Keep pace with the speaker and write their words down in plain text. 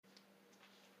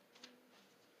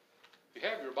If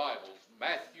you have your Bibles,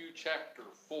 Matthew chapter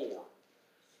 4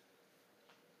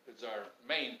 is our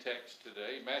main text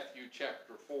today. Matthew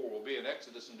chapter 4 will be in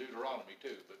Exodus and Deuteronomy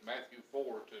too, but Matthew 4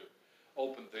 to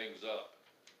open things up.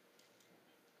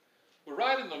 We're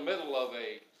right in the middle of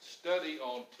a study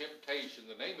on temptation.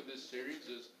 The name of this series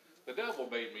is The Devil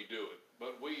Made Me Do It.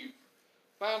 But we've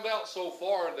found out so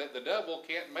far that the devil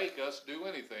can't make us do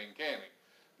anything, can he?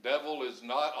 Devil is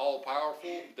not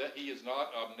all-powerful, that he is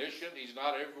not omniscient, he's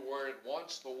not everywhere at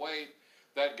once the way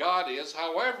that God is.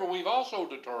 However, we've also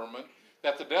determined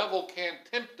that the devil can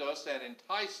tempt us and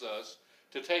entice us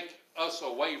to take us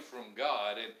away from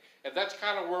God. And that's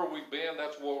kind of where we've been,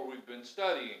 that's where we've been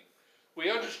studying. We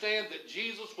understand that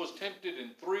Jesus was tempted in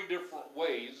three different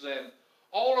ways, and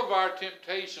all of our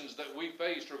temptations that we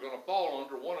faced are going to fall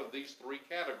under one of these three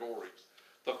categories.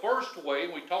 The first way,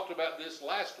 and we talked about this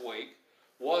last week,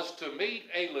 was to meet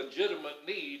a legitimate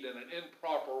need in an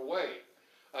improper way.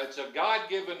 It's a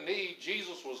God-given need.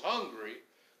 Jesus was hungry,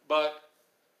 but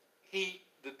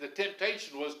the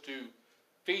temptation was to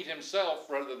feed himself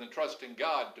rather than trusting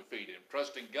God to feed him,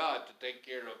 trusting God to take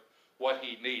care of what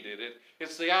he needed.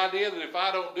 It's the idea that if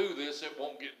I don't do this, it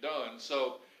won't get done.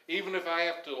 So even if I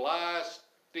have to lie,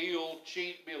 steal,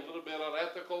 cheat, be a little bit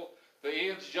unethical, the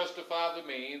ends justify the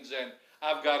means, and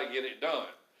I've got to get it done.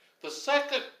 The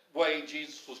second way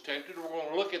Jesus was tempted, we're going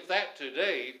to look at that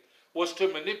today, was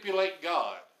to manipulate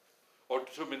God, or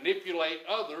to manipulate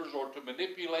others, or to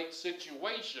manipulate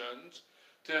situations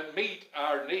to meet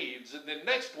our needs. And then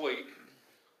next week,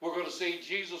 we're going to see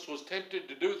Jesus was tempted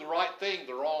to do the right thing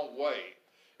the wrong way.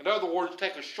 In other words,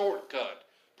 take a shortcut.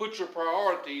 Put your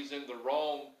priorities in the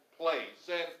wrong place.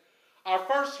 And our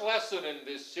first lesson in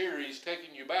this series,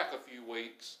 taking you back a few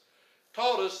weeks,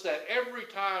 taught us that every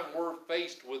time we're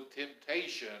faced with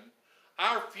temptation,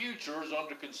 our future is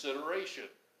under consideration.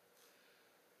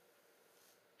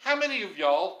 How many of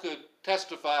y'all could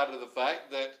testify to the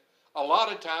fact that a lot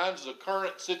of times the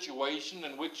current situation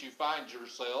in which you find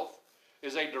yourself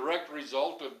is a direct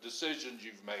result of decisions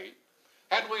you've made?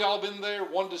 Hadn't we all been there?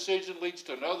 One decision leads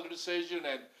to another decision,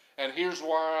 and here's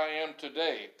where I am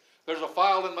today. There's a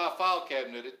file in my file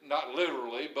cabinet, not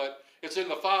literally, but it's in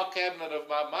the file cabinet of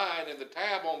my mind, and the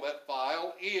tab on that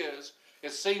file is,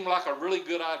 it seemed like a really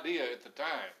good idea at the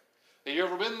time. Have you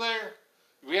ever been there?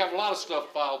 We have a lot of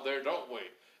stuff filed there, don't we?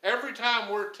 Every time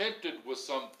we're tempted with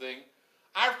something,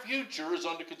 our future is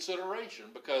under consideration,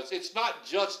 because it's not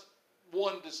just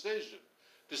one decision.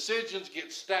 Decisions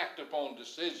get stacked upon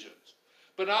decisions.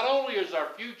 But not only is our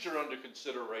future under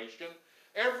consideration,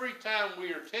 every time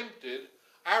we are tempted,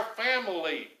 our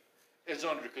family is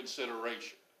under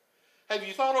consideration. Have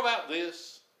you thought about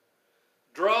this?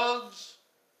 Drugs,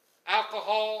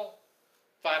 alcohol,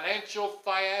 financial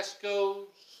fiascos,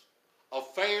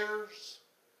 affairs.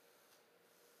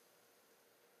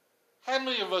 How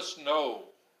many of us know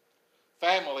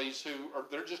families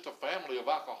they're just a family of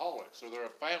alcoholics, or they're a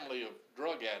family of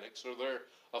drug addicts, or they're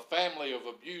a family of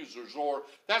abusers, or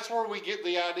that's where we get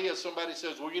the idea. Somebody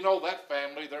says, well, you know, that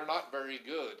family, they're not very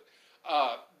good.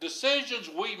 Decisions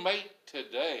we make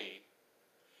today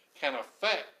can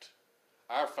affect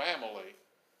our family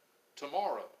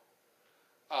tomorrow.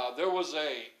 There was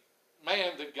a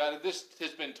man that got it. This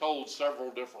has been told several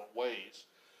different ways.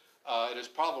 It has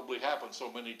probably happened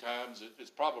so many times, it's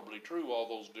probably true all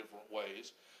those different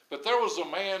ways. But there was a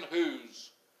man whose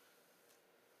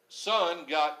son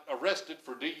got arrested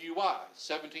for DUI.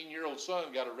 17-year-old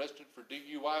son got arrested for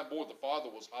DUI. Boy, the father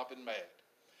was hopping mad.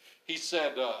 He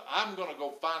said, I'm going to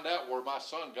go find out where my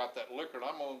son got that liquor, and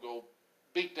I'm going to go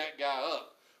beat that guy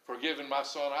up for giving my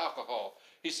son alcohol.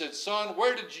 He said, son,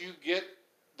 where did you get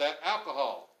that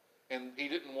alcohol? And he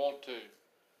didn't want to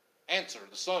answer.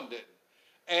 The son didn't.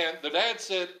 And the dad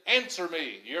said, answer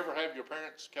me. You ever have your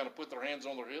parents kind of put their hands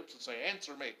on their hips and say,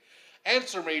 answer me?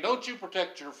 Answer me. Don't you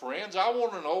protect your friends. I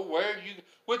want to know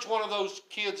which one of those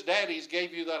kids' daddies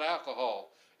gave you that alcohol.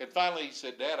 And finally he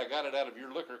said, Dad, I got it out of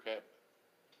your liquor cabinet.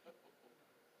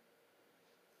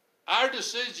 Our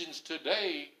decisions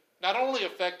today not only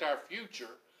affect our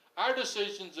future, our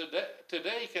decisions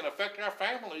today can affect our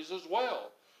families as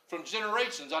well, from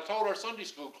generations. I told our Sunday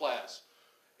school class,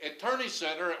 at Turney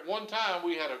Center, at one time,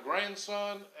 we had a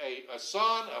grandson, a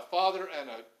son, a father, and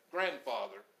a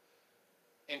grandfather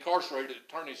incarcerated at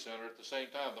Turney Center at the same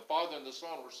time. The father and the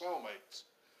son were soulmates.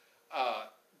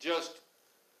 Just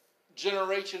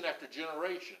generation after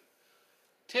generation.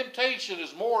 Temptation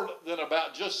is more than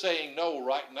about just saying no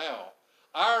right now.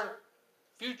 Our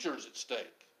future's at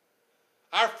stake.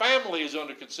 Our family is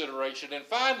under consideration. And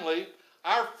finally,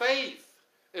 our faith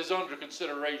is under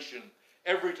consideration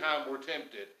every time we're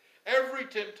tempted. Every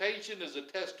temptation is a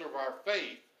test of our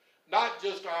faith, not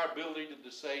just our ability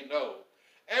to say no.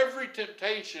 Every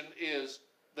temptation is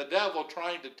the devil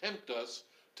trying to tempt us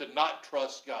to not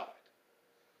trust God.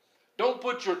 Don't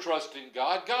put your trust in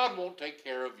God. God won't take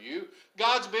care of you.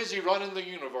 God's busy running the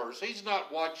universe. He's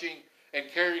not watching and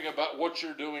caring about what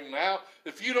you're doing now.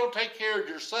 If you don't take care of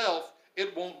yourself,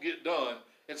 it won't get done.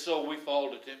 And so we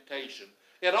fall to temptation.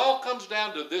 It all comes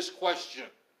down to this question.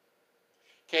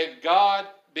 Can God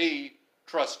be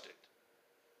trusted?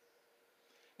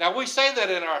 Now we say that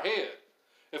in our head.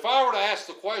 If I were to ask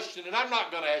the question, and I'm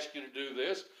not going to ask you to do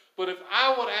this, but if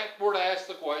I were to ask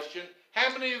the question, how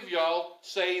many of y'all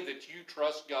say that you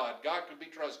trust God? God can be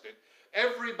trusted.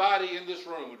 Everybody in this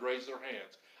room would raise their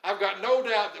hands. I've got no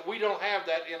doubt that we don't have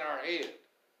that in our head.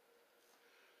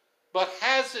 But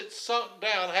has it sunk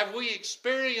down? Have we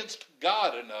experienced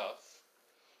God enough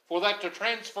for that to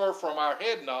transfer from our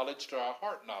head knowledge to our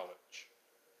heart knowledge?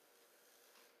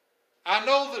 I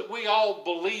know that we all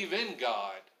believe in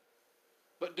God,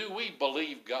 but do we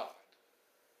believe God?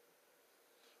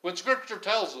 When Scripture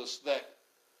tells us that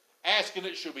ask and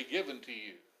it shall be given to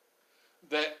you,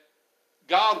 that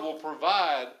God will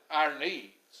provide our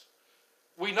needs,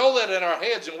 we know that in our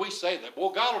heads and we say that,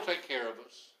 well, God will take care of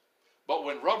us. But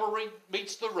when rubber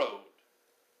meets the road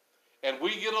and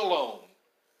we get alone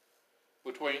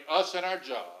between us and our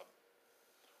job,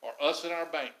 or us and our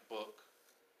bank book,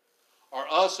 or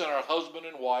us and our husband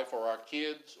and wife, or our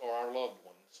kids, or our loved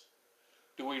ones,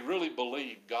 do we really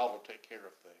believe God will take care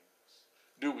of things?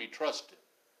 Do we trust Him?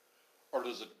 Or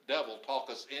does the devil talk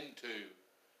us into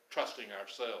trusting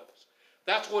ourselves?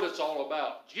 That's what it's all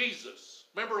about. Jesus,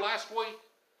 remember last week?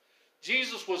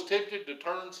 Jesus was tempted to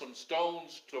turn some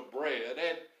stones to bread.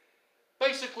 And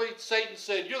basically Satan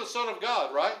said, you're the Son of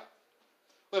God, right?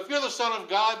 Well, if you're the Son of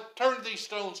God, turn these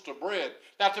stones to bread.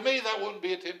 Now to me that wouldn't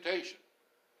be a temptation.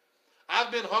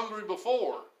 I've been hungry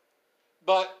before,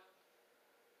 but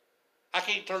I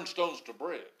can't turn stones to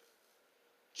bread.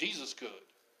 Jesus could.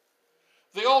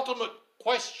 The ultimate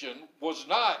question was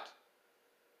not,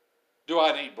 do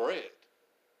I need bread?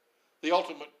 The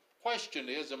ultimate question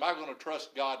is, am I going to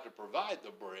trust God to provide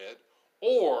the bread,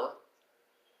 or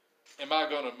am I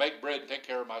going to make bread and take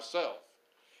care of myself?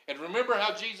 And remember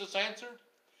how Jesus answered?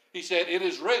 He said, it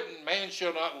is written, man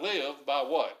shall not live by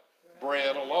what?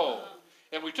 Bread alone.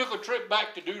 And we took a trip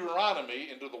back to Deuteronomy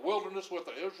into the wilderness with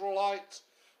the Israelites,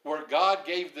 where God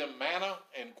gave them manna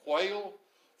and quail.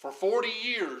 For 40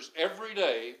 years, every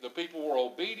day, the people were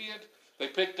obedient. They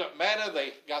picked up manna,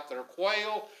 they got their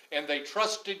quail, and they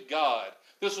trusted God.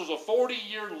 This was a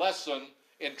 40-year lesson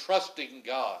in trusting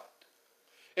God.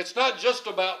 It's not just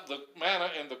about the manna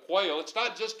and the quail. It's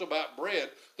not just about bread.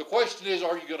 The question is,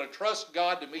 are you going to trust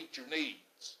God to meet your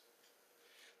needs?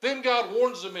 Then God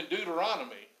warns them in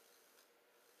Deuteronomy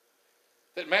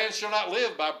that man shall not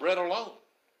live by bread alone.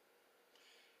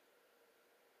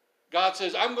 God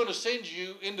says, I'm going to send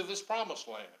you into this promised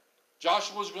land.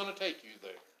 Joshua's going to take you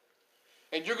there.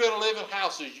 And you're going to live in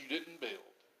houses you didn't build.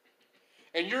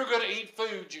 And you're going to eat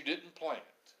food you didn't plant.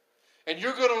 And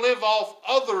you're going to live off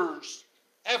others'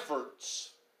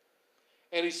 efforts.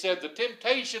 And he said, the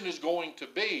temptation is going to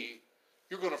be,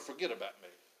 you're going to forget about me.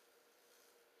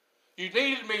 You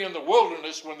needed me in the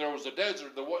wilderness when there was a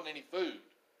desert, there wasn't any food.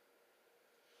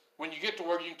 When you get to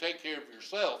where you can take care of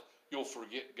yourself, you'll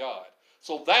forget God.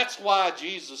 So that's why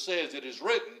Jesus says, it is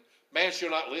written, man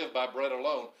shall not live by bread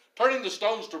alone. Turning the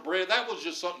stones to bread, that was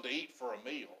just something to eat for a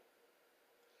meal.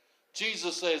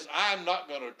 Jesus says, I'm not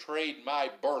going to trade my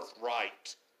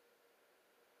birthright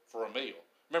for a meal.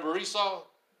 Remember Esau?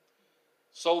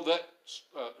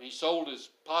 He sold his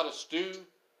pot of stew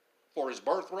for his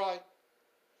birthright.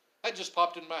 That just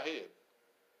popped in my head.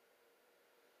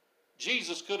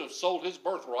 Jesus could have sold his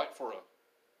birthright for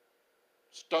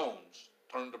stones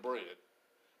turned to bread.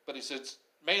 But he says,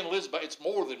 man lives by, it's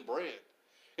more than bread.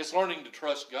 It's learning to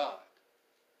trust God.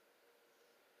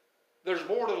 There's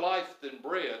more to life than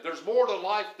bread. There's more to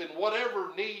life than whatever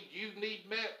need you need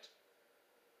met.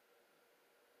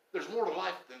 There's more to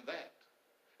life than that.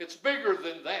 It's bigger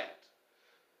than that.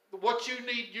 What you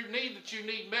need that you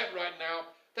need met right now,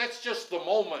 that's just the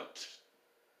moment.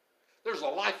 There's a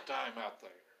lifetime out there.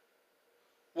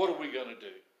 What are we going to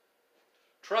do?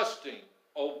 Trusting,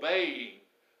 obeying,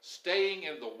 staying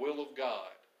in the will of God.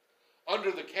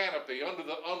 Under the canopy, under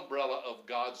the umbrella of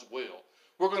God's will.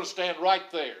 We're going to stand right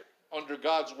there under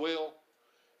God's will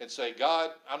and say, God,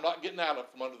 I'm not getting out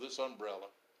from under this umbrella.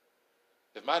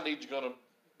 If my needs are going to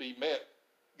be met,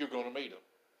 you're going to meet them.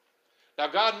 Now,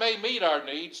 God may meet our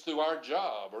needs through our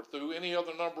job or through any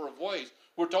other number of ways.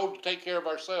 We're told to take care of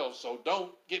ourselves, so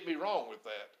don't get me wrong with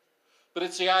that. But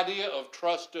it's the idea of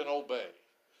trust and obey.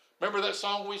 Remember that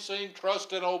song we sing,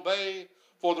 Trust and Obey,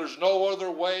 for there's no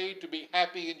other way to be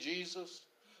happy in Jesus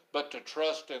but to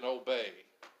trust and obey.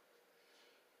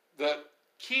 The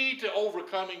key to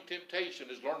overcoming temptation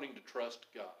is learning to trust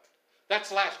God.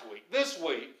 That's last week. This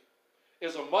week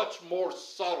is a much more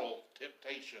subtle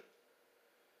temptation.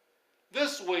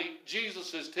 This week,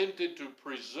 Jesus is tempted to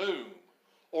presume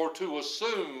or to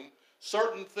assume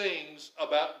certain things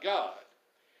about God.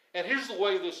 And here's the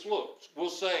way this looks. We'll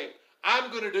say,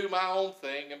 I'm going to do my own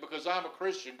thing, and because I'm a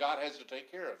Christian, God has to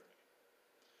take care of me.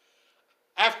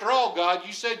 After all, God,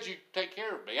 you said you'd take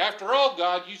care of me. After all,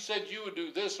 God, you said you would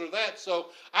do this or that, so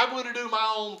I'm going to do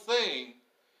my own thing.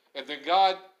 And then,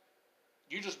 God,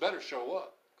 you just better show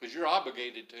up, because you're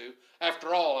obligated to.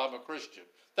 After all, I'm a Christian.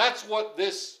 That's what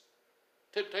this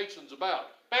temptation's about.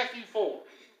 Matthew 4.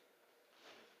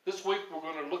 This week we're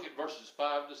going to look at verses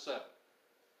 5 to 7.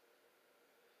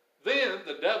 Then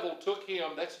the devil took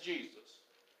him, that's Jesus,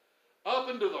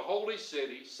 up into the holy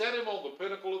city, set him on the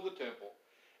pinnacle of the temple,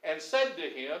 and said to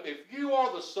him, if you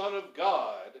are the Son of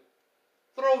God,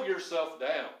 throw yourself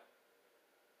down.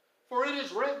 For it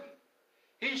is written,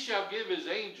 he shall give his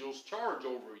angels charge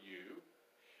over you,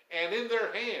 and in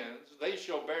their hands they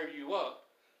shall bear you up,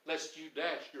 lest you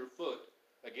dash your foot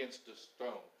against a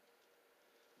stone.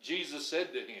 Jesus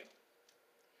said to him,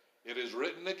 it is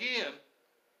written again,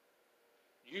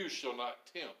 you shall not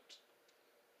tempt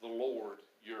the Lord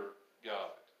your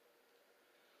God.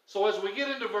 So as we get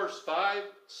into verse 5,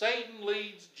 Satan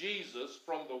leads Jesus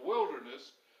from the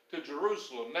wilderness to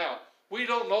Jerusalem. Now, we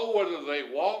don't know whether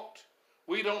they walked.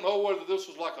 We don't know whether this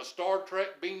was like a Star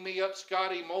Trek beam me up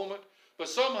Scotty moment. But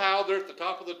somehow they're at the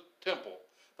top of the temple.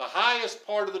 The highest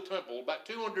part of the temple, about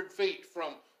 200 feet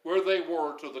from where they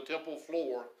were to the temple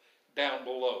floor down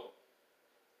below.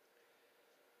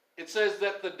 It says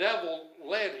that the devil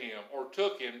led him or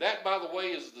took him. That, by the way,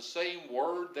 is the same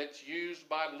word that's used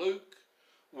by Luke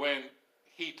when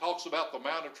he talks about the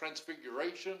Mount of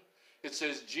Transfiguration. It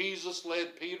says Jesus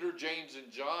led Peter, James,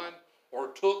 and John, or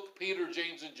took Peter,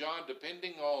 James, and John,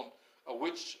 depending on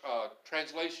which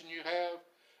translation you have.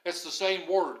 It's the same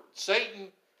word. Satan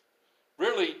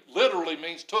really literally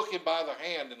means took him by the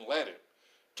hand and led him.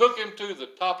 Took him to the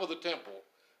top of the temple.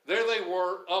 There they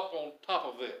were up on top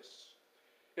of this.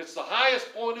 It's the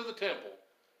highest point of the temple.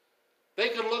 They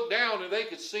could look down and they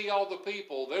could see all the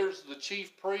people. There's the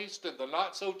chief priest and the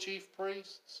not so chief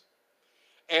priests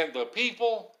and the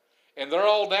people, and they're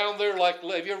all down there like,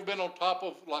 have you ever been on top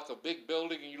of like a big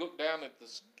building and you look down at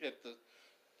the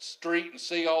street and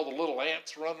see all the little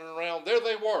ants running around? There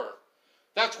they were.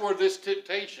 That's where this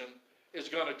temptation is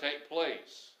going to take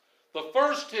place. The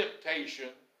first temptation,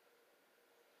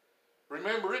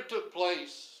 remember, it took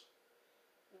place,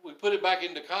 we put it back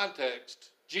into context.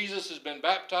 Jesus has been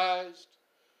baptized.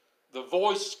 The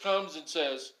voice comes and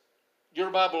says,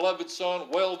 you're my beloved Son,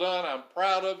 well done, I'm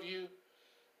proud of you.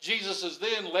 Jesus is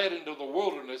then led into the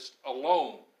wilderness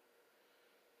alone,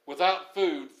 without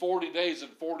food, 40 days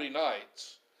and 40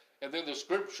 nights. And then the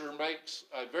scripture makes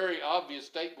a very obvious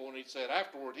statement when he said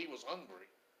afterward he was hungry.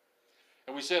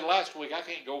 And we said last week, I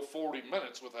can't go 40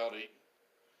 minutes without eating.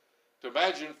 To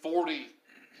imagine 40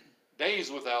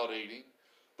 days without eating.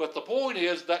 But the point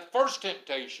is, that first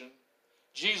temptation,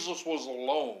 Jesus was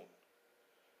alone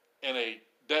in a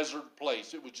desert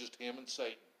place. It was just him and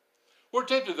Satan. We're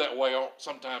tempted that way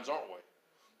sometimes, aren't we?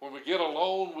 When we get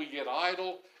alone, we get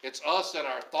idle. It's us and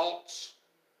our thoughts.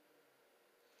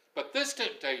 But this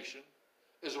temptation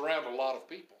is around a lot of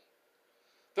people.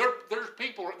 There's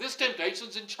people, this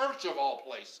temptation's in church of all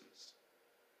places.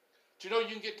 Do you know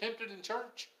you can get tempted in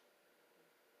church?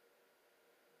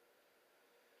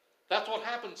 That's what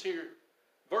happens here.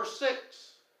 Verse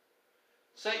 6.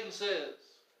 Satan says,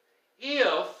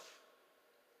 if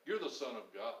you're the Son of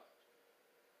God.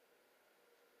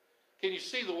 Can you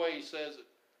see the way he says it?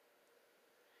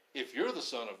 If you're the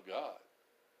Son of God.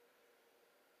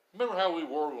 Remember how we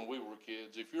were when we were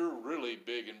kids? If you're really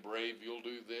big and brave, you'll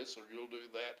do this or you'll do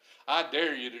that. I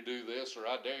dare you to do this or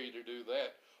I dare you to do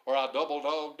that. Or I double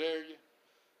dog dare you.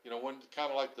 You know, when kind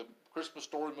of like the Christmas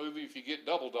Story movie, if you get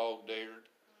double dog dared,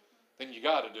 then you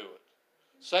got to do it.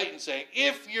 Satan's saying,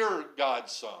 if you're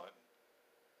God's son,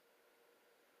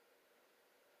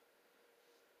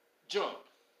 jump.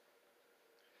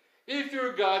 If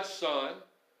you're God's son,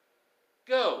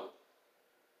 go.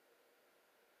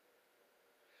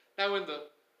 Now in the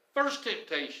first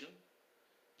temptation,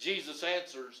 Jesus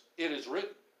answers, it is written.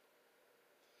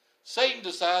 Satan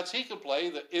decides he can play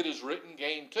the it is written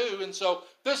game too, and so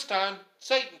this time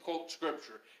Satan quotes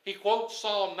scripture. He quotes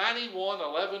Psalm 91,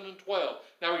 11, and 12.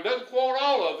 Now he doesn't quote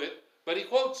all of it, but he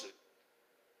quotes it.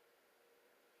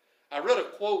 I read a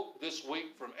quote this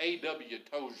week from A.W.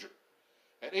 Tozier.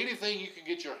 And anything you can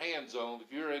get your hands on,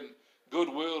 if you're in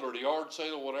Goodwill or the yard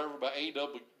sale or whatever by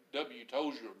A.W.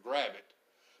 Tozier, grab it.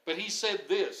 But he said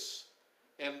this,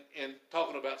 in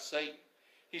talking about Satan.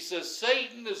 He says,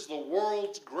 Satan is the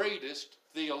world's greatest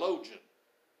theologian.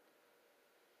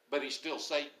 But he's still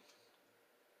Satan.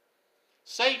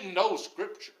 Satan knows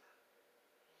Scripture.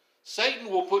 Satan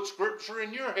will put Scripture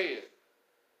in your head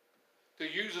to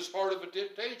use as part of a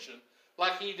temptation,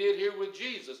 like he did here with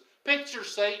Jesus. Picture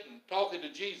Satan talking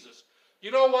to Jesus.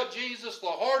 You know what, Jesus? The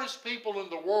hardest people in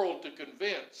the world to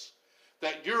convince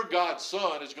that you're God's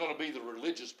son is going to be the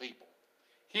religious people.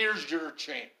 Here's your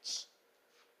chance.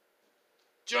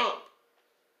 Jump.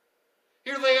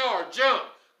 Here they are. Jump.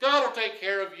 God will take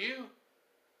care of you.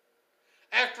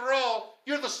 After all,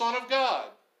 you're the Son of God.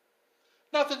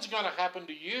 Nothing's going to happen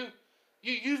to you.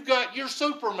 You're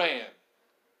Superman.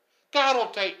 God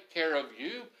will take care of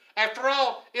you. After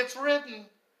all, it's written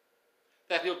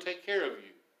that he'll take care of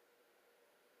you.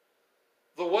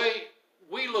 The way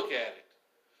we look at it,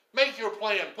 make your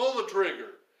plan, pull the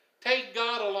trigger, take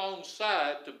God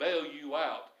alongside to bail you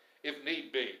out if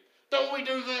need be. Don't we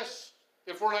do this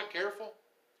if we're not careful?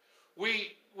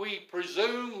 We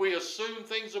presume, we assume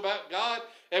things about God,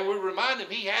 and we remind him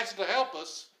he has to help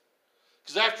us.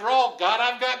 Because after all, God,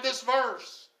 I've got this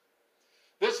verse.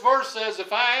 This verse says,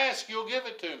 if I ask, you'll give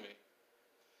it to me.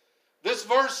 This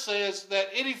verse says that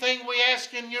anything we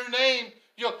ask in your name,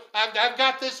 I've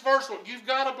got this verse. You've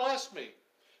got to bless me.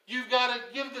 You've got to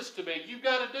give this to me. You've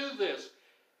got to do this.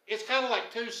 It's kind of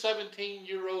like two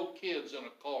 17-year-old kids in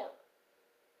a car.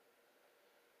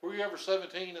 Were you ever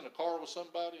 17 in a car with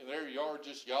somebody and there you are,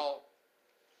 just y'all?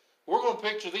 We're going to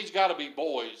picture these got to be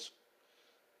boys.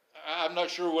 I'm not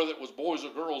sure whether it was boys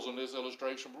or girls in this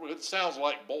illustration, but it sounds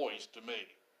like boys to me.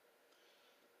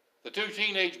 The two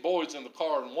teenage boys in the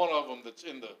car, and one of them that's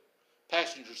in the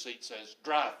passenger seat says,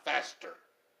 drive faster.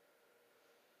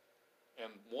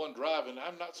 And one driving,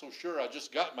 I'm not so sure. I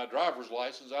just got my driver's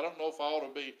license. I don't know if I ought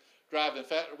to be driving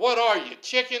faster. What are you,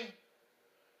 chicken?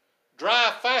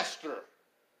 Drive faster.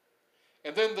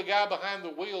 And then the guy behind the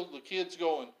wheel, the kid's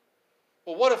going,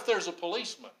 well, what if there's a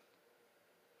policeman?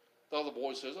 The other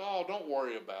boy says, oh, don't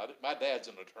worry about it. My dad's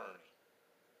an attorney.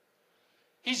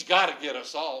 He's got to get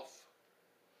us off.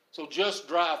 So just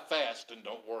drive fast and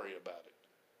don't worry about it.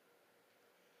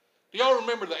 Do y'all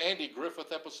remember the Andy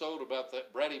Griffith episode about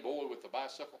that bratty boy with the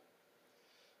bicycle?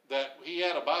 That he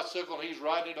had a bicycle and he's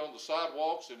riding it on the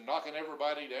sidewalks and knocking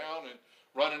everybody down and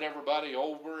running everybody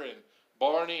over. And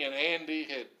Barney and Andy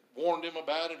had warned him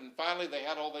about it. And finally they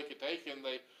had all they could take and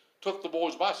they took the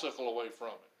boy's bicycle away from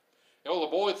him. You know,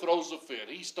 the boy throws a fit.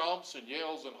 He stomps and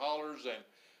yells and hollers, and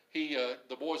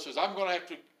the boy says,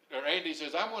 Andy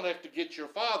says, I'm going to have to get your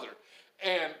father.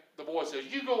 And the boy says,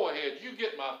 you go ahead, you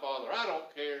get my father, I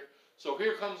don't care. So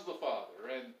here comes the father.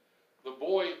 And the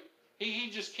boy, he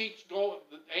just keeps going.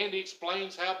 Andy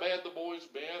explains how bad the boy's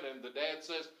been, and the dad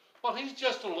says, well, he's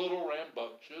just a little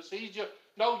rambunctious.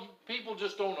 People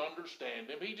just don't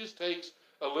understand him. He just takes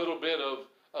a little bit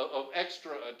of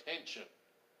extra attention.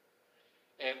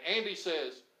 And Andy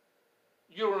says,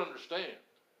 you don't understand.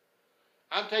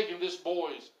 I'm taking this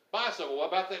boy's bicycle. Well,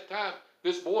 about that time,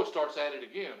 this boy starts at it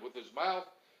again with his mouth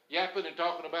yapping and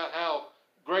talking about how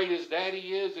great his daddy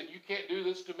is and you can't do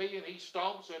this to me. And he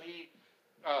stomps and he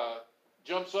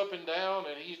jumps up and down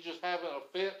and he's just having a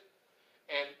fit.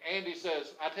 And Andy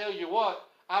says, I tell you what,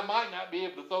 I might not be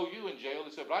able to throw you in jail.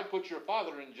 He said, but I'd put your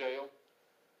father in jail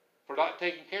for not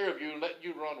taking care of you and letting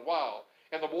you run wild.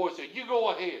 And the boy said, you go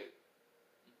ahead.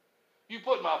 You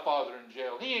put my father in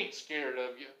jail. He ain't scared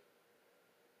of you.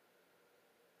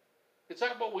 Is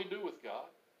that what we do with God?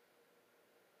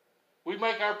 We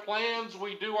make our plans,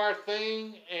 we do our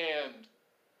thing, and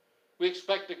we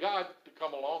expect God to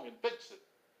come along and fix it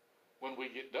when we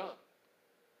get done.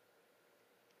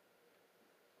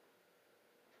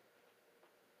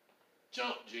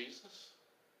 Jump, Jesus.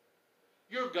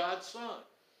 You're God's son.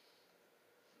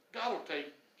 God will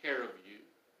take care of you.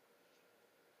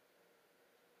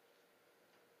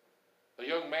 A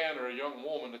young man or a young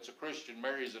woman that's a Christian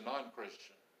marries a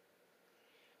non-Christian.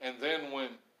 And then when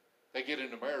they get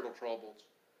into marital troubles,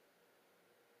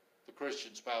 the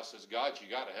Christian spouse says, God, you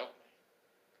got to help me.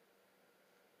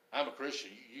 I'm a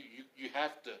Christian. You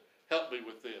have to help me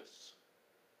with this.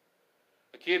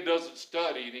 A kid doesn't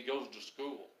study and he goes to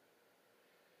school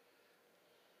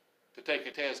to take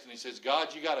a test and he says,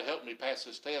 God, you got to help me pass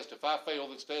this test. If I fail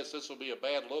this test, this will be a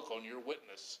bad look on your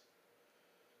witness.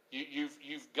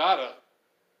 You've got to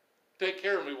take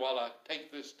care of me while I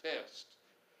take this test.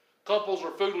 Couples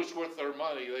are foolish with their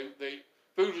money. They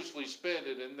foolishly spend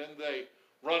it, and then they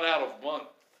run out of month.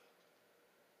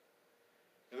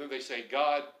 And then they say,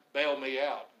 God, bail me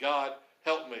out. God,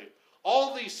 help me.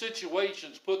 All these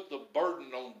situations put the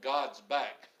burden on God's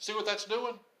back. See what that's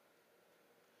doing?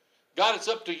 God, it's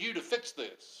up to you to fix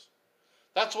this.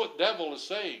 That's what devil is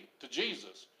saying to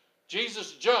Jesus.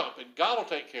 Jesus, jump and God will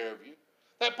take care of you.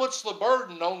 That puts the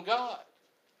burden on God.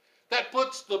 That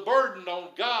puts the burden on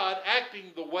God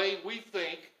acting the way we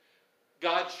think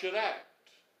God should act.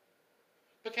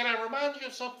 But can I remind you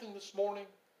of something this morning?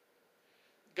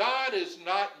 God is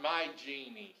not my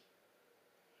genie.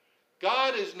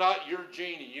 God is not your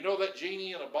genie. You know that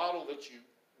genie in a bottle that you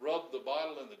rub the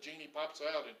bottle and the genie pops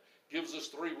out and gives us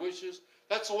 3 wishes?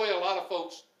 That's the way a lot of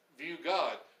folks view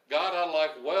God. God, I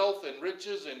like wealth and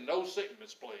riches and no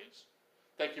sickness, please.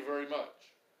 Thank you very much.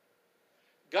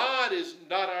 God is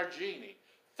not our genie.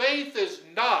 Faith is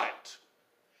not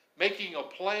making a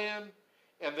plan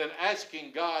and then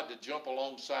asking God to jump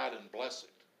alongside and bless it.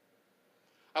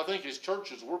 I think as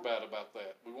churches we're bad about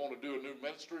that. We want to do a new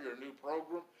ministry or a new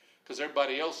program because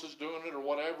everybody else is doing it or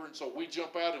whatever, and so we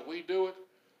jump out and we do it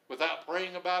without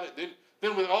praying about it.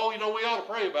 Then we ought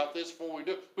to pray about this before we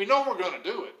do it. We know we're going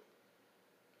to do it.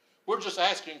 We're just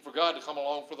asking for God to come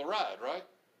along for the ride, right?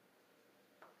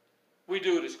 We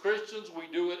do it as Christians. We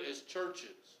do it as churches.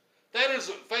 That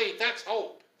isn't faith. That's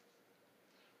hope.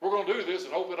 We're going to do this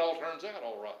and hope it all turns out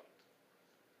all right.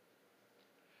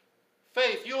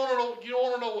 Faith, you want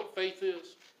to know what faith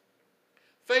is?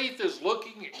 Faith is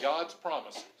looking at God's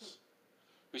promises.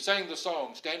 We sang the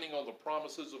song, Standing on the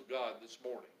Promises of God, this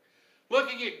morning.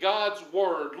 Looking at God's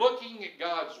word, looking at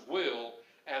God's will,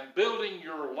 and building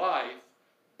your life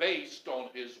based on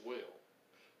his will.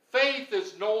 Faith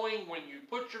is knowing when you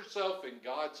put yourself in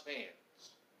God's hands,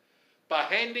 by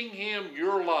handing him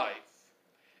your life,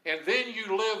 and then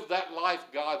you live that life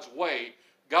God's way,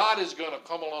 God is going to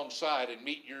come alongside and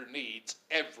meet your needs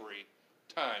every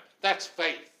time. That's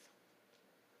faith.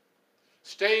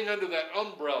 Staying under that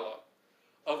umbrella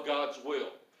of God's will.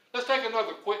 Let's take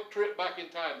another quick trip back in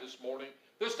time this morning,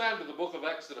 this time to the book of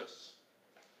Exodus.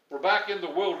 We're back in the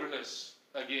wilderness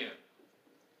again.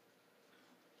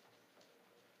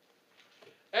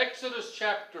 Exodus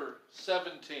chapter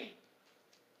 17.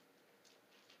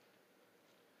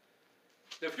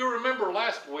 If you remember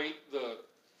last week, the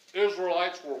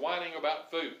Israelites were whining about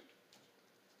food.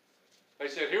 They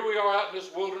said, here we are out in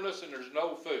this wilderness and there's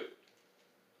no food.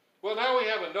 Well, now we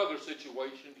have another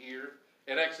situation here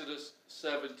in Exodus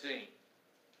 17.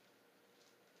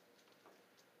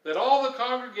 That all the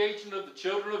congregation of the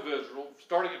children of Israel,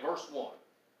 starting at verse 1,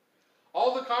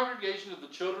 all the congregation of the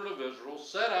children of Israel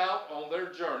set out on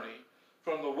their journey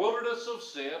from the wilderness of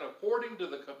Sin according to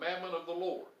the commandment of the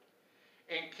Lord,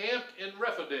 and camped in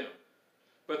Rephidim.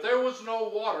 But there was no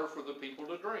water for the people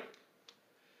to drink.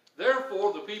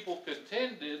 Therefore the people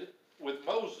contended with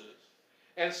Moses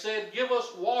and said, give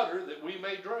us water that we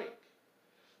may drink.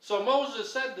 So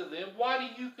Moses said to them, why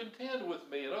do you contend with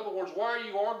me? In other words, why are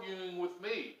you arguing with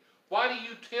me? Why do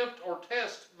you tempt or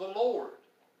test the Lord?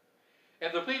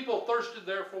 And the people thirsted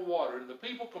there for water, and the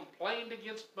people complained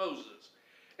against Moses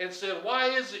and said, why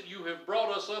is it you have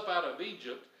brought us up out of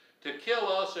Egypt to kill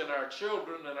us and our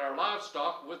children and our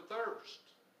livestock with thirst?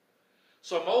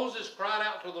 So Moses cried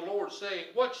out to the Lord, saying,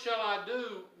 what shall I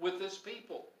do with this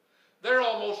people? They're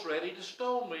almost ready to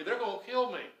stone me. They're going to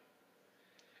kill me.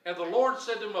 And the Lord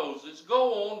said to Moses,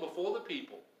 go on before the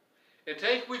people, and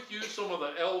take with you some of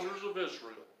the elders of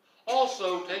Israel.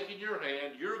 Also take in your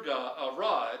hand your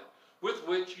rod with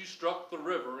which you struck the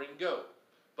river, and go.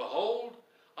 Behold,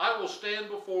 I will stand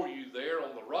before you there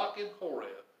on the rock in Horeb,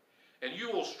 and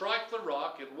you will strike the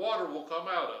rock, and water will come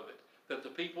out of it, that the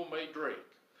people may drink.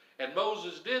 And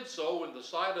Moses did so in the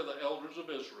sight of the elders of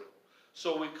Israel.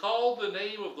 So we called the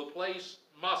name of the place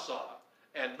Massah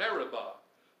and Meribah,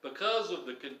 because of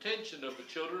the contention of the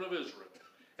children of Israel,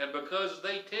 and because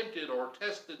they tempted or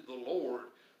tested the Lord,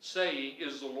 saying,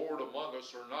 is the Lord among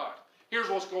us or not? Here's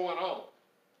what's going on.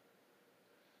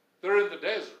 They're in the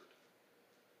desert.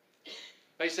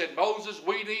 They said, Moses,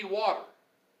 we need water.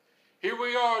 Here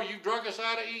we are, you've drunk us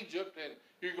out of Egypt, and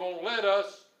you're going to let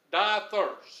us die of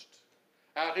thirst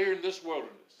out here in this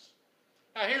wilderness.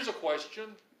 Now here's a question.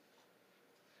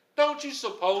 Don't you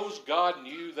suppose God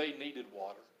knew they needed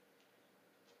water?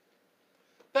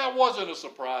 That wasn't a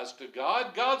surprise to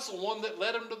God. God's the one that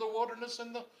led them to the wilderness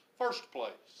in the first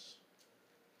place.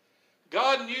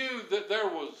 God knew that there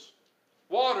was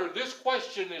water. This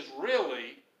question is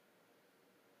really,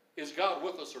 is God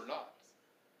with us or not?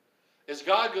 Is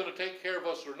God going to take care of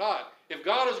us or not? If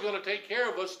God is going to take care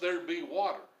of us, there'd be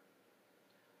water.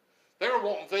 They were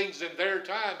wanting things in their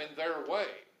time, in their way.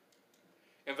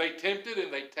 And they tempted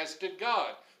and they tested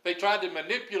God. They tried to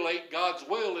manipulate God's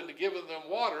will into giving them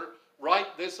water right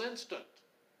this instant.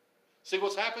 See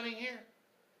what's happening here?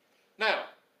 Now,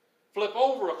 flip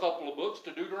over a couple of books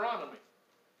to Deuteronomy.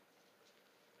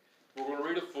 We're going to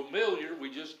read a familiar,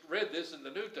 we just read this in the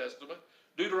New Testament,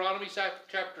 Deuteronomy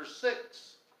chapter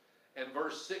 6 and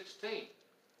verse 16.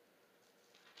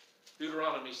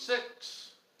 Deuteronomy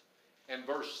 6 and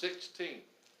verse 16.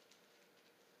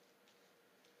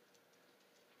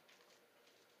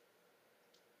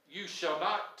 You shall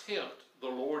not tempt the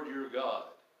Lord your God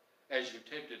as you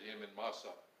tempted him in Massah.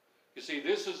 You see,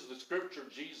 this is the scripture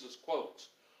Jesus quotes.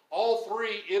 All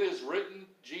three, it is written,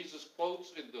 Jesus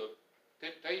quotes in the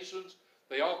temptations.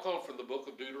 They all come from the book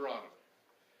of Deuteronomy.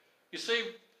 You see,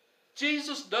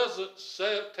 Jesus doesn't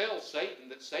tell Satan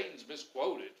that Satan's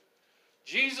misquoted.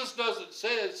 Jesus doesn't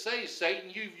say, Satan,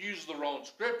 you've used the wrong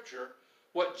scripture.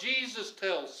 What Jesus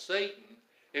tells Satan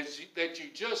is that you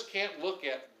just can't look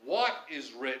at what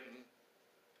is written.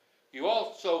 You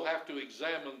also have to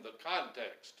examine the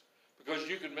context, because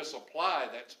you can misapply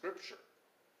that scripture.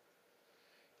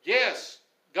 Yes,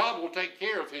 God will take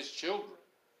care of his children.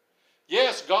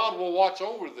 Yes, God will watch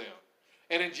over them.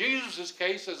 And in Jesus'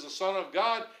 case, as the Son of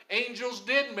God, angels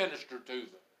did minister to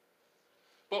them.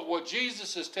 But what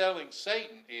Jesus is telling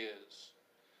Satan is,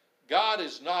 God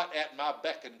is not at my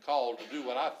beck and call to do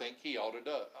what I think he ought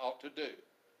to do.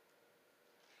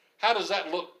 How does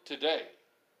that look today?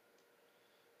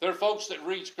 There are folks that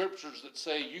read scriptures that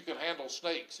say you can handle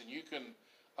snakes and you can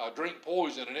drink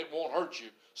poison and it won't hurt you.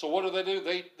 So what do?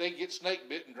 They get snake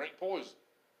bit and drink poison.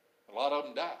 A lot of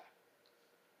them die.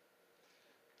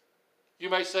 You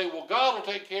may say, well, God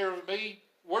will take care of me.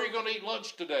 Where are you going to eat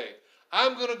lunch today?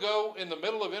 I'm going to go in the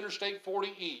middle of Interstate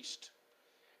 40 East.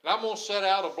 And I'm going to set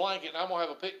out a blanket and I'm going to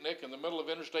have a picnic in the middle of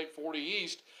Interstate 40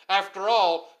 East. After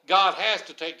all, God has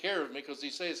to take care of me because he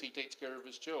says he takes care of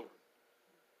his children.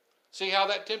 See how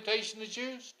that temptation is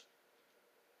used?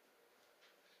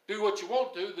 Do what you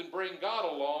want to, then bring God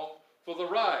along for the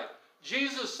ride.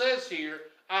 Jesus says here,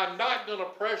 I'm not going to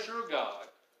pressure God.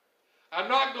 I'm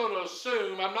not going to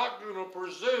assume, I'm not going to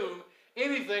presume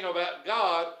anything about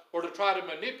God or to try to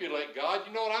manipulate God.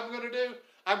 You know what I'm going to do?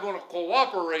 I'm going to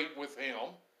cooperate with him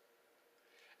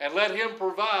and let him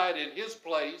provide in his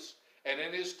place and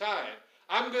in his time.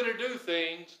 I'm going to do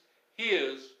things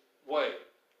his way.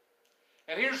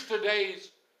 And here's today's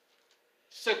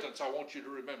sentence I want you to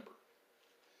remember.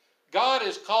 God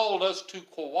has called us to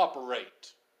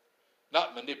cooperate,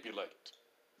 not manipulate.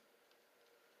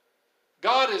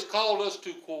 God has called us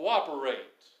to cooperate,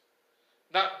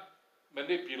 not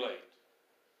manipulate.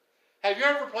 Have you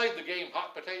ever played the game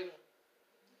hot potato?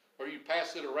 Where you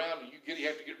pass it around and you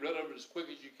have to get rid of it as quick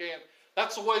as you can?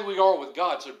 That's the way we are with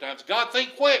God sometimes. God,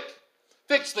 think quick.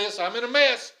 Fix this. I'm in a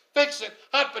mess. Fix it.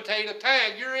 Hot potato,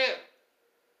 tag, you're in.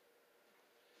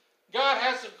 God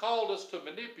hasn't called us to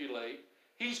manipulate.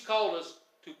 He's called us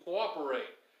to cooperate.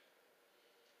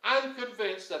 I'm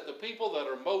convinced that the people that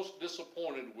are most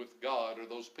disappointed with God are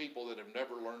those people that have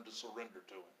never learned to surrender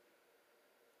to him.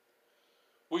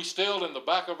 We still, in the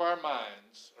back of our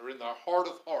minds, or in our heart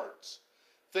of hearts,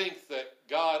 think that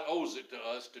God owes it to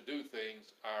us to do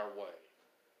things our way.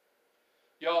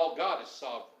 Y'all, God is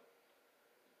sovereign.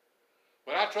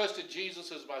 When I trusted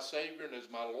Jesus as my Savior and as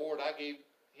my Lord, I gave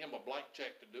him a blank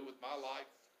check to do with my life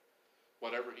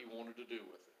whatever he wanted to do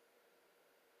with it.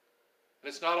 And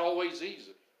it's not always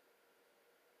easy.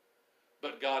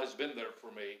 But God has been there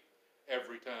for me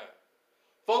every time.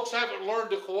 Folks haven't learned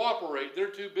to cooperate.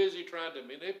 They're too busy trying to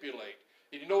manipulate.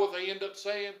 And you know what they end up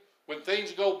saying? When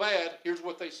things go bad, here's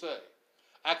what they say.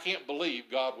 I can't believe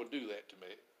God would do that to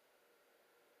me.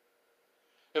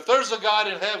 If there's a God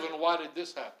in heaven, why did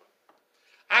this happen?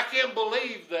 I can't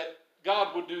believe that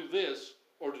God would do this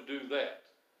or to do that.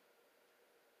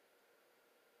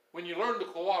 When you learn to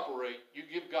cooperate, you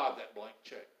give God that blank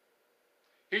check.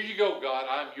 Here you go, God,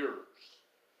 I'm yours.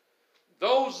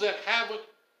 Those that haven't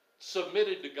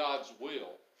submitted to God's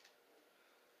will,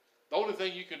 the only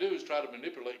thing you can do is try to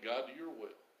manipulate God to your will.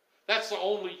 That's the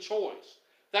only choice.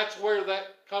 That's where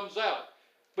that comes out.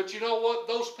 But you know what?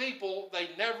 Those people, they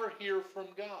never hear from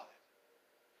God.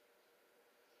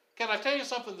 Can I tell you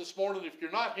something this morning? If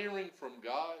you're not hearing from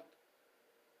God,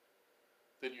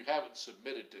 then you haven't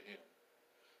submitted to him.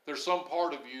 There's some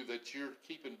part of you that you're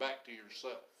keeping back to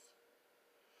yourself.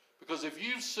 Because if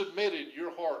you've submitted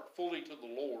your heart fully to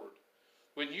the Lord,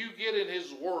 when you get in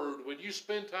his word, when you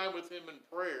spend time with him in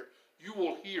prayer, you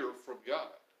will hear from God.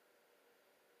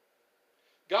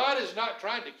 God is not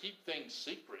trying to keep things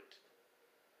secret.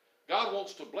 God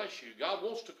wants to bless you. God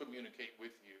wants to communicate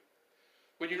with you.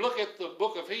 When you look at the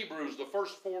book of Hebrews, the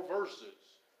first 4 verses,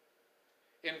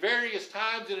 in various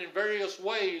times and in various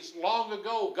ways, long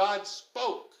ago, God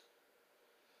spoke.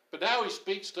 But now he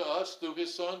speaks to us through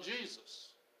his son Jesus.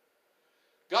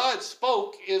 God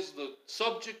spoke is the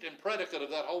subject and predicate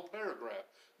of that whole paragraph.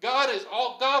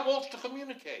 God wants to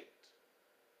communicate.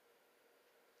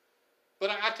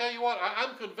 But I tell you what,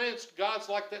 I'm convinced God's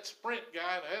like that Sprint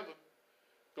guy in heaven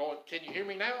going, can you hear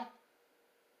me now?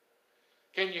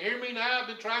 Can you hear me now? I've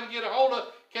been trying to get a hold of,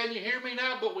 can you hear me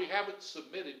now? But we haven't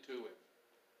submitted to him.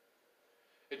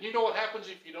 And you know what happens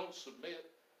if you don't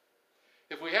submit?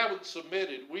 If we haven't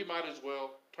submitted, we might as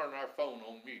well turn our phone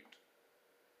on mute,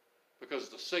 because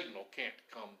the signal can't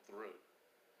come through.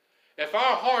 If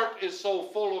our heart is so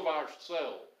full of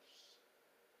ourselves,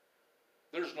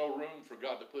 there's no room for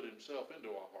God to put himself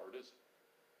into our heart, is it?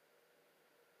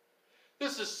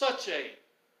 This is such a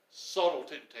subtle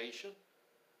temptation.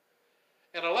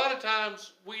 And a lot of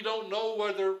times we don't know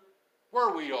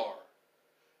where we are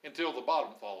until the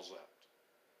bottom falls out.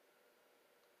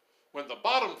 When the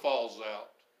bottom falls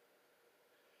out,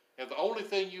 and the only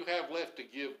thing you have left to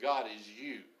give God is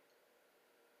you.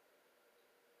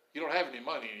 You don't have any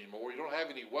money anymore. You don't have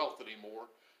any wealth anymore.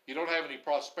 You don't have any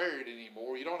prosperity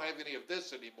anymore. You don't have any of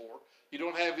this anymore. You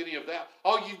don't have any of that.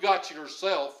 All you've got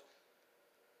yourself.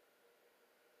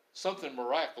 Something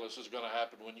miraculous is going to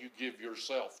happen when you give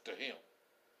yourself to him.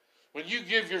 When you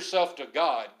give yourself to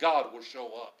God, God will show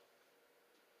up.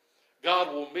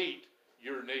 God will meet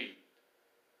your need.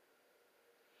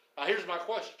 Now here's my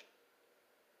question.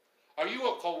 Are you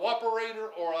a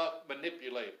cooperator or a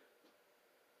manipulator?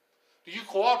 Do you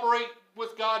cooperate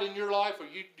with God in your life, or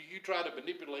do you try to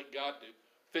manipulate God to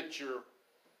fit your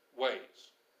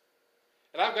ways?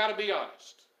 And I've got to be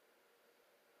honest.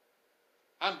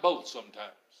 I'm both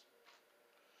sometimes.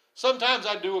 Sometimes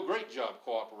I do a great job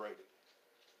cooperating.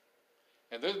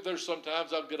 And then there's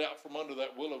sometimes I'll get out from under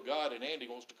that will of God, and Andy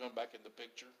wants to come back in the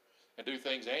picture and do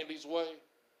things Andy's way.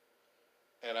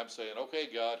 And I'm saying, okay,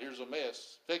 God, here's a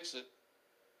mess. Fix it.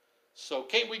 So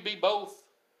can't we be both?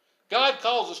 God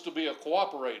calls us to be a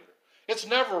cooperator. It's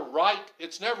never right.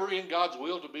 It's never in God's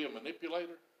will to be a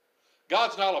manipulator.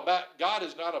 God is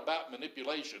not about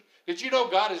manipulation. Did you know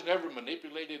God has never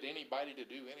manipulated anybody to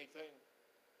do anything?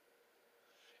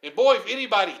 And boy, if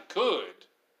anybody couldn't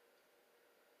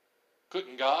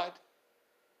God?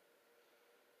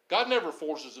 God never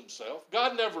forces himself.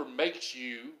 God never makes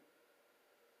you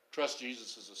trust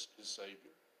Jesus as his Savior.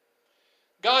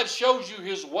 God shows you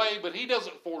his way, but he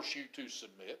doesn't force you to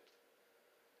submit.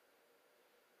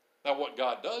 Now what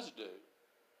God does do,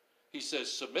 he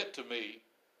says, submit to me,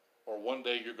 or one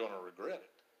day you're going to regret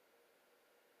it.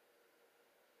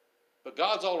 But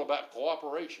God's all about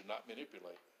cooperation, not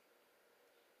manipulating.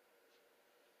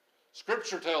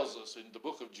 Scripture tells us in the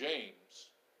book of James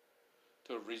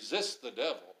to resist the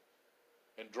devil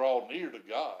and draw near to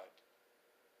God,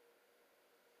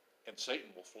 and Satan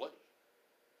will flee.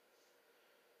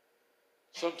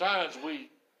 Sometimes we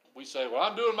say, well,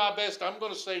 I'm doing my best. I'm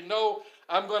going to say no.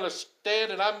 I'm going to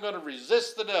stand and I'm going to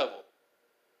resist the devil.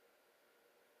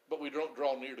 But we don't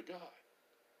draw near to God.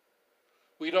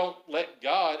 We don't let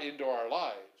God into our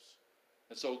lives.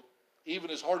 And so even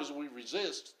as hard as we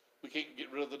resist, we can't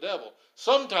get rid of the devil.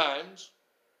 Sometimes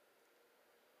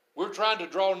we're trying to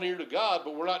draw near to God,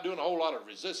 but we're not doing a whole lot of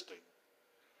resisting.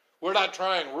 We're not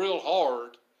trying real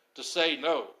hard to say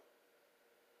no.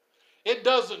 It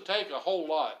doesn't take a whole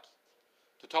lot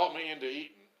to talk me into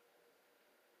eating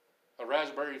a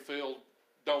raspberry-filled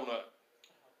donut.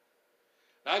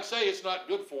 Now, I'd say it's not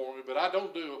good for me, but I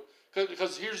don't do it,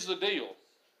 because here's the deal.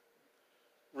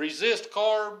 Resist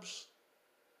carbs,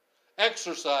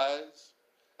 exercise,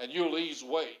 and you'll lose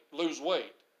weight.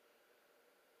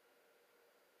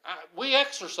 We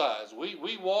exercise.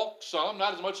 We walk some,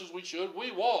 not as much as we should.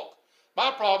 We walk.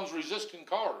 My problem's resisting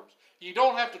carbs. You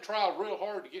don't have to try real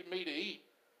hard to get me to eat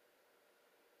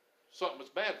something that's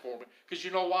bad for me, because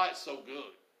you know why it's so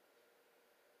good.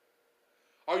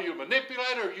 Are you a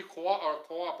manipulator, or are you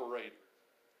a cooperator?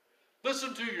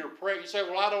 Listen to your prayer. You say,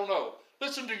 well, I don't know.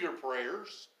 Listen to your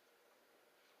prayers.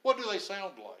 What do they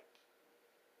sound like?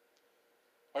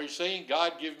 Are you saying,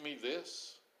 God, give me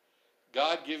this?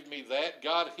 God, give me that?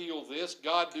 God, heal this?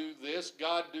 God, do this?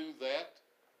 God, do that?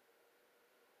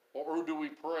 Or do we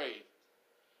pray,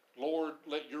 Lord,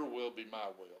 let your will be my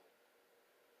will?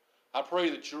 I pray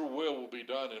that your will be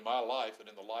done in my life and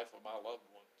in the life of my loved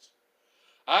ones.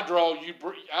 I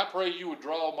pray you would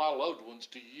draw my loved ones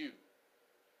to you.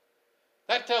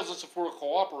 That tells us if we're a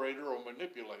cooperator or a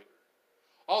manipulator.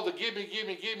 All the give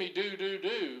me,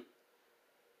 do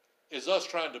is us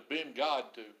trying to bend God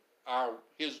to our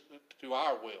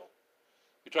will.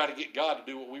 We try to get God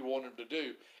to do what we want him to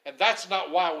do. And that's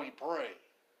not why we pray.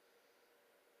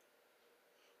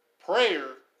 Prayer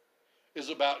is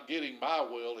about getting my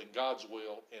will and God's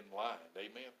will in line.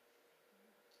 Amen?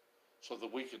 So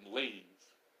that we can live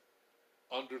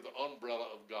under the umbrella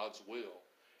of God's will.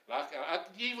 And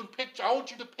I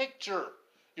want you to picture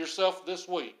yourself this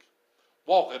week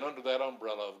walking under that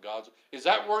umbrella of God's. Is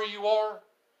that where you are?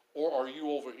 Or are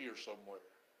you over here somewhere?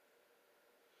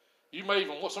 You may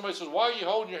even, somebody says, why are you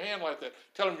holding your hand like that?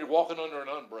 Tell them you're walking under an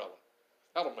umbrella.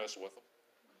 That'll mess with them.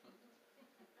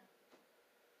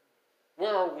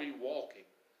 Where are we walking?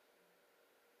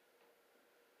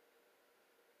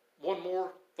 One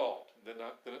more thought, then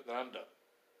I'm done.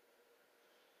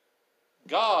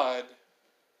 God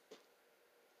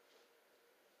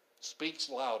speaks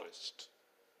loudest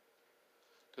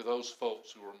to those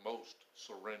folks who are most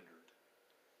surrendered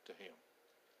to him.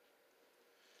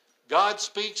 God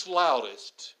speaks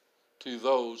loudest to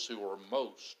those who are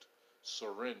most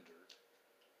surrendered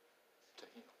to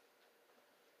him.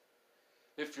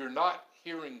 If you're not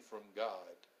hearing from God,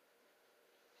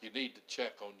 you need to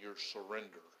check on your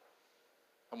surrender.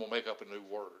 I'm going to make up a new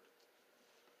word.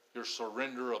 Your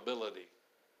surrender ability.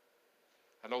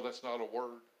 I know that's not a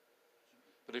word,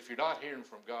 but if you're not hearing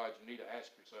from God, you need to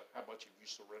ask yourself, how much have you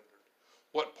surrendered?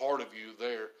 What part of you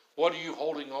there? What are you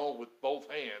holding on with both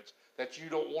hands that you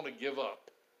don't want to give up?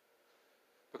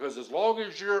 Because as long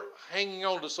as you're hanging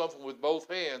on to something with both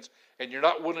hands and you're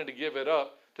not willing to give it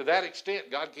up, to that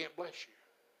extent, God can't bless you.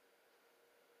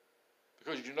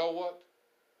 Because you know what?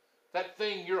 That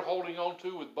thing you're holding on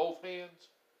to with both hands,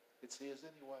 it's his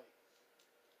anyway.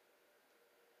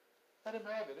 Let him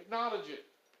have it. Acknowledge it.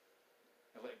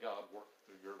 And let God work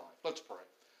through your life. Let's pray.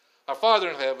 Our Father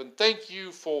in heaven, thank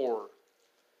you for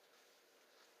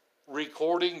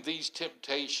recording these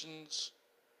temptations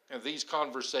and these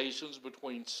conversations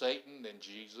between Satan and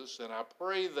Jesus. And I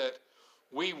pray that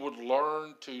we would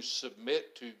learn to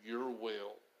submit to your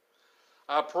will.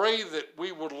 I pray that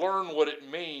we would learn what it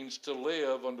means to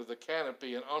live under the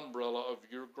canopy and umbrella of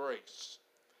your grace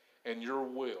and your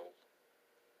will.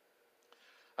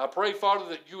 I pray, Father,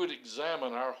 that you would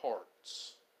examine our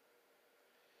hearts.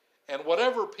 And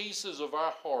whatever pieces of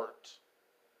our heart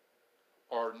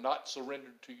are not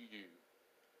surrendered to you,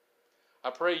 I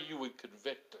pray you would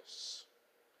convict us.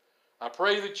 I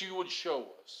pray that you would show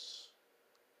us.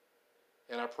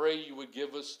 And I pray you would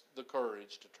give us the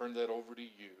courage to turn that over to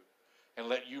you and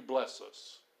let you bless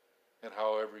us in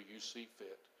however you see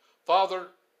fit. Father,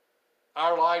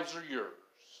 our lives are yours.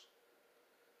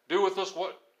 Do with us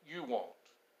what you want.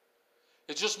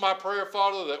 It's just my prayer,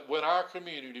 Father, that when our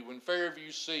community, when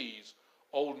Fairview sees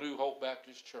Old New Hope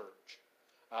Baptist Church,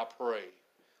 I pray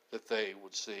that they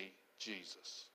would see Jesus.